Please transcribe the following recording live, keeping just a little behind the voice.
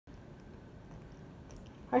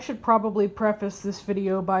I should probably preface this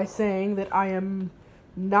video by saying that I am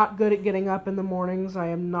not good at getting up in the mornings. I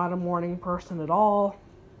am not a morning person at all.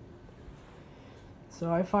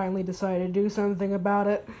 So I finally decided to do something about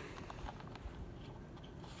it.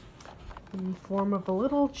 In the form of a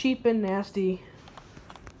little cheap and nasty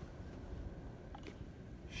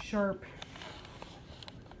sharp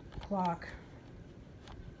clock.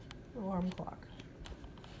 Alarm clock.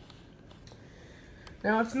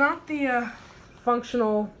 Now it's not the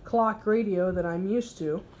functional clock radio that I'm used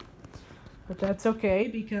to, but that's okay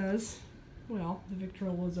because, well, the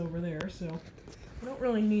Victrola is over there, so I don't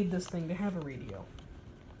really need this thing to have a radio.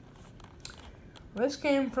 This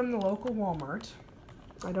came from the local Walmart.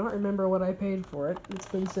 I don't remember what I paid for it. It's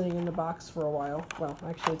been sitting in the box for a while. Well,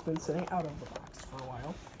 actually it's been sitting out of the box for a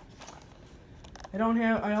while.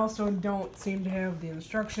 I also don't seem to have the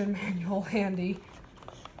instruction manual handy.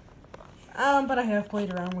 But I have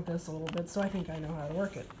played around with this a little bit, so I think I know how to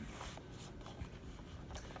work it.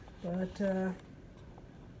 But, your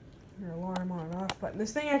alarm on and off button.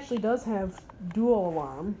 This thing actually does have dual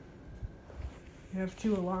alarm. You have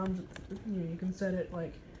two alarms. You can set it,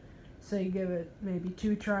 like, say give it maybe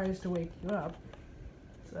 2 tries to wake you up.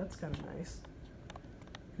 So that's kind of nice.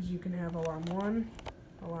 Because you can have alarm 1,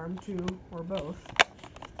 alarm 2, or both.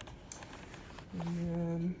 And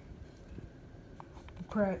then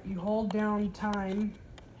you hold down time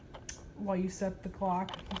while you set the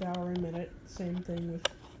clock, the hour and minute. Same thing with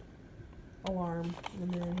alarm.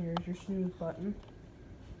 And then here's your snooze button.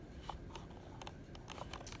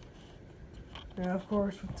 Now, of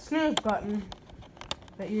course, with the snooze button,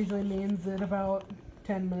 that usually means that about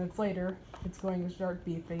 10 minutes later, it's going to start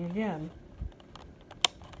beeping again.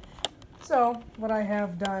 So, what I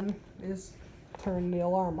have done is turn the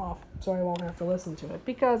alarm off so I won't have to listen to it,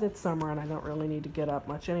 because it's summer and I don't really need to get up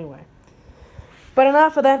much anyway. But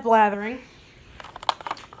enough of that blathering.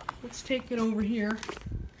 Let's take it over here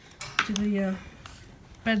to the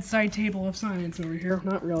bedside table of science over here.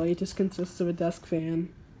 Not really, it just consists of a desk fan,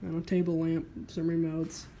 and a table lamp, some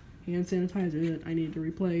remotes, hand sanitizer that I need to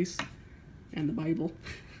replace, and the Bible.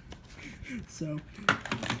 So,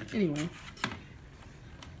 anyway.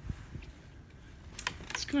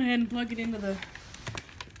 Let's go ahead and plug it into the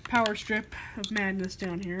power strip of madness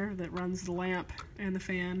down here that runs the lamp and the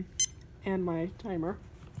fan and my timer.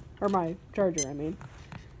 Or my charger, I mean.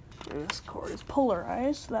 And this cord is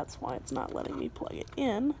polarized, so that's why it's not letting me plug it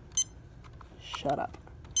in. Shut up.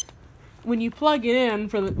 When you plug it in,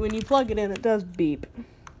 it does beep.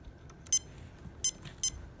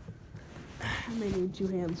 I may need 2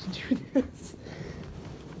 hands to do this.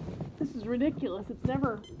 This is ridiculous. It's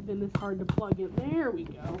never been this hard to plug in. There we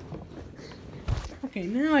go. Okay,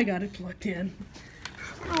 now I got it plugged in.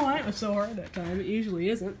 Oh, that was so hard that time. It usually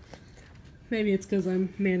isn't. Maybe it's because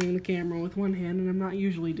I'm manning the camera with one hand, and I'm not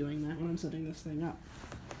usually doing that when I'm setting this thing up.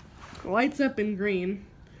 It lights up in green,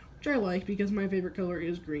 which I like because my favorite color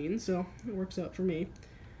is green, so it works out for me.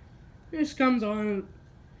 It just comes on at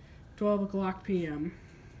 12 o'clock p.m.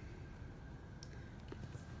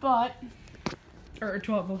 But, or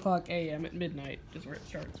 12 o'clock a.m. at midnight is where it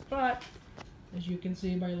starts. But, as you can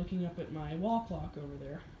see by looking up at my wall clock over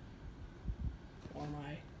there, or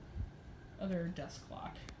my other desk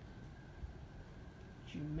clock,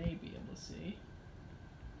 which you may be able to see,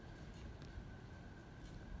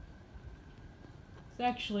 it's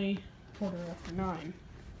actually 9:15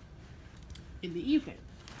 in the evening.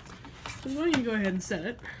 So I'm going to go ahead and set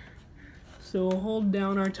it. So we'll hold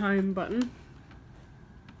down our time button.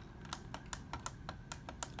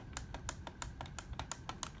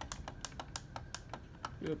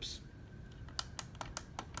 Oops.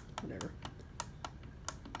 Whatever.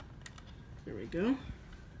 There we go.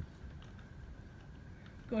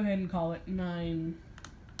 Go ahead and call it 9.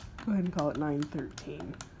 Go ahead and call it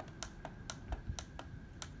 9:13.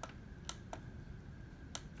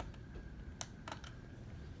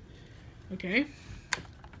 Okay.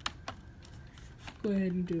 Go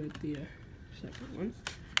ahead and do it the second one.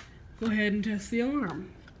 Go ahead and test the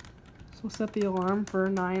alarm. So we'll set the alarm for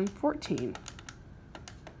 9:14.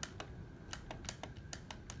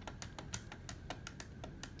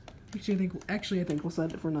 Actually, I think we'll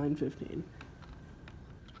set it for 9:15.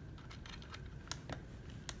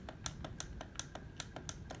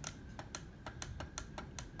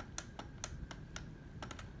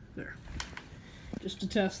 There. Just to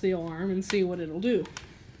test the alarm and see what it'll do.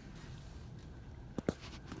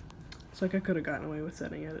 It's like I could have gotten away with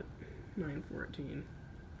setting it at 9:14.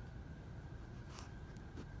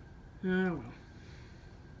 Oh well.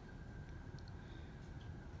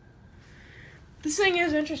 This thing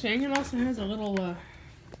is interesting. It also has a little,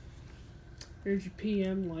 there's your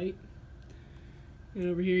PM light. And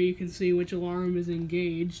over here you can see which alarm is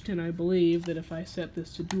engaged, and I believe that if I set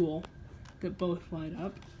this to dual, that both light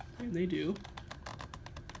up, and they do.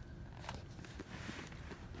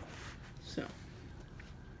 So,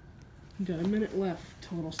 got a minute left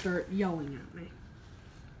till it'll start yelling at me.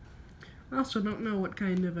 I also don't know what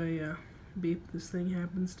kind of a beep this thing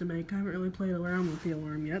happens to make. I haven't really played around with the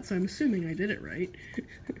alarm yet, so I'm assuming I did it right.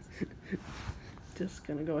 Just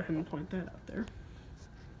gonna go ahead and point that out there.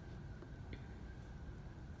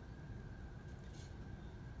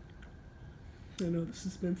 I know the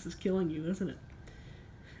suspense is killing you, isn't it?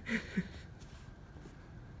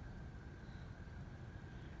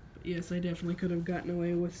 But yes, I definitely could have gotten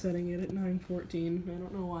away with setting it at 9:14. I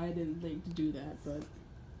don't know why I didn't think to do that, but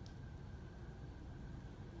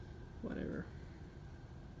whatever.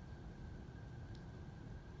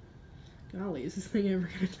 Golly, is this thing ever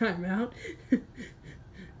gonna time out?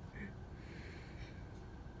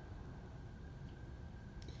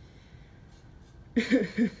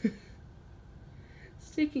 It's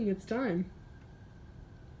taking its time.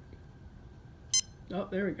 Oh,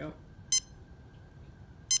 there we go.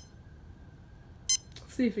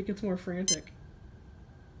 Let's see if it gets more frantic.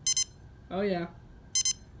 Oh yeah.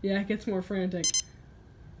 Yeah, it gets more frantic.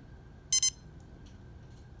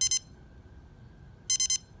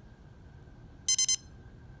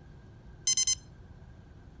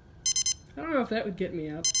 I don't know if that would get me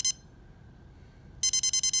up.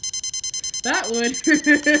 That would.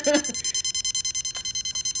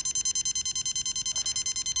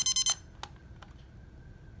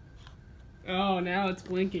 Oh, now it's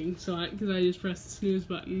blinking, so because I just pressed the snooze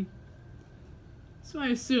button. So I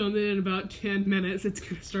assume that in about 10 minutes it's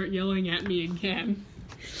going to start yelling at me again.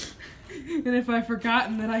 And if I've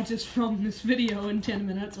forgotten that I just filmed this video in 10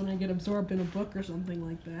 minutes when I get absorbed in a book or something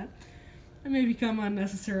like that, I may become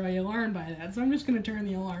unnecessarily alarmed by that, so I'm just going to turn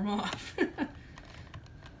the alarm off.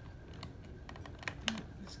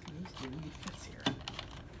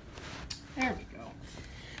 There we go.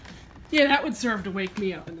 Yeah, that would serve to wake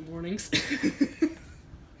me up in the mornings. I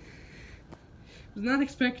was not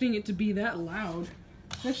expecting it to be that loud,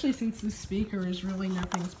 especially since this speaker is really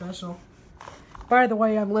nothing special. By the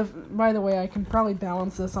way, I can probably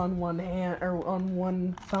balance this on one hand or on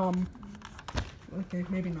one thumb. Okay,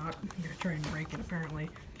 maybe not. I'm gonna try and break it apparently,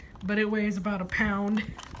 but it weighs about a pound.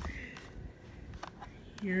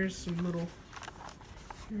 Here's a little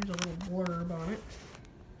blurb on it.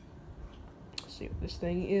 See what this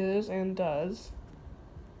thing is and does.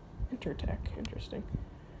 Intertech, interesting.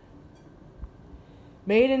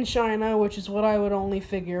 Made in China, which is what I would only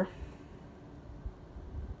figure.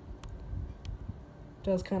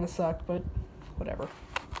 Does kind of suck, but whatever.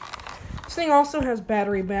 This thing also has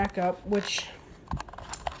battery backup, which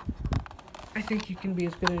I think you can be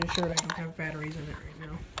as good as assured I don't have batteries in it right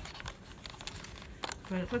now.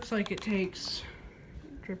 But it looks like it takes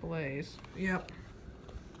AAAs. Yep.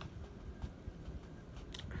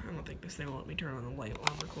 I don't think this thing will let me turn on the light while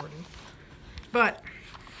I'm recording. But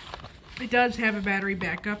it does have a battery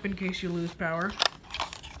backup in case you lose power.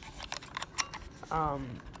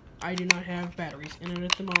 I do not have batteries in it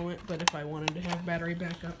at the moment, but if I wanted to have battery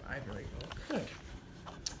backup, I very well could.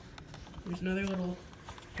 There's another little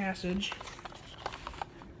passage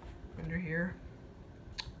under here.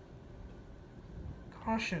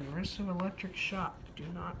 Caution, risk of electric shock. Do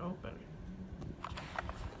not open.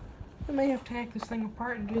 I may have to hack this thing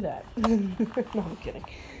apart and do that. No, I'm kidding.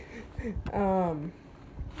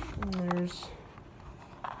 There's...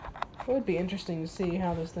 It would be interesting to see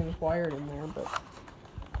how this thing's wired in there, but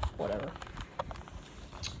whatever.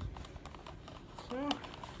 So,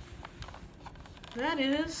 that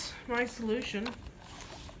is my solution.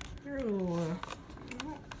 There are a little, no,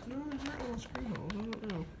 there's not little screw holes, I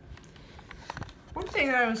don't know. One thing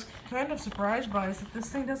I was kind of surprised by is that this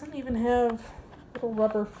thing doesn't even have little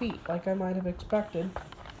rubber feet like I might have expected.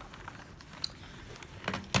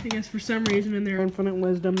 I guess for some reason in their infinite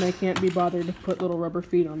wisdom they can't be bothered to put little rubber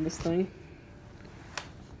feet on this thing.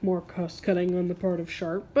 More cost cutting on the part of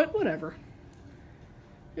Sharp, but whatever.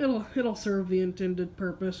 It'll serve the intended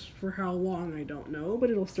purpose. For how long, I don't know, but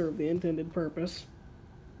it'll serve the intended purpose.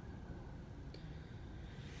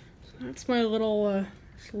 So that's my little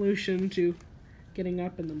solution to getting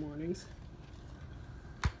up in the mornings.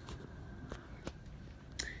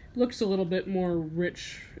 Looks a little bit more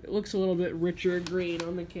rich. It looks a little bit richer green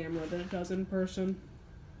on the camera than it does in person.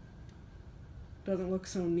 Doesn't look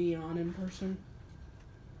so neon in person.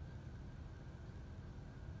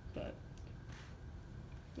 But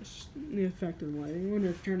just the effect of the lighting. I wonder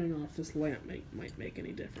if turning off this lamp might make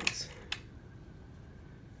any difference.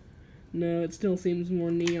 No, it still seems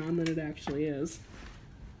more neon than it actually is.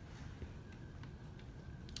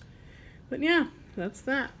 But yeah, that's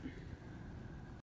that.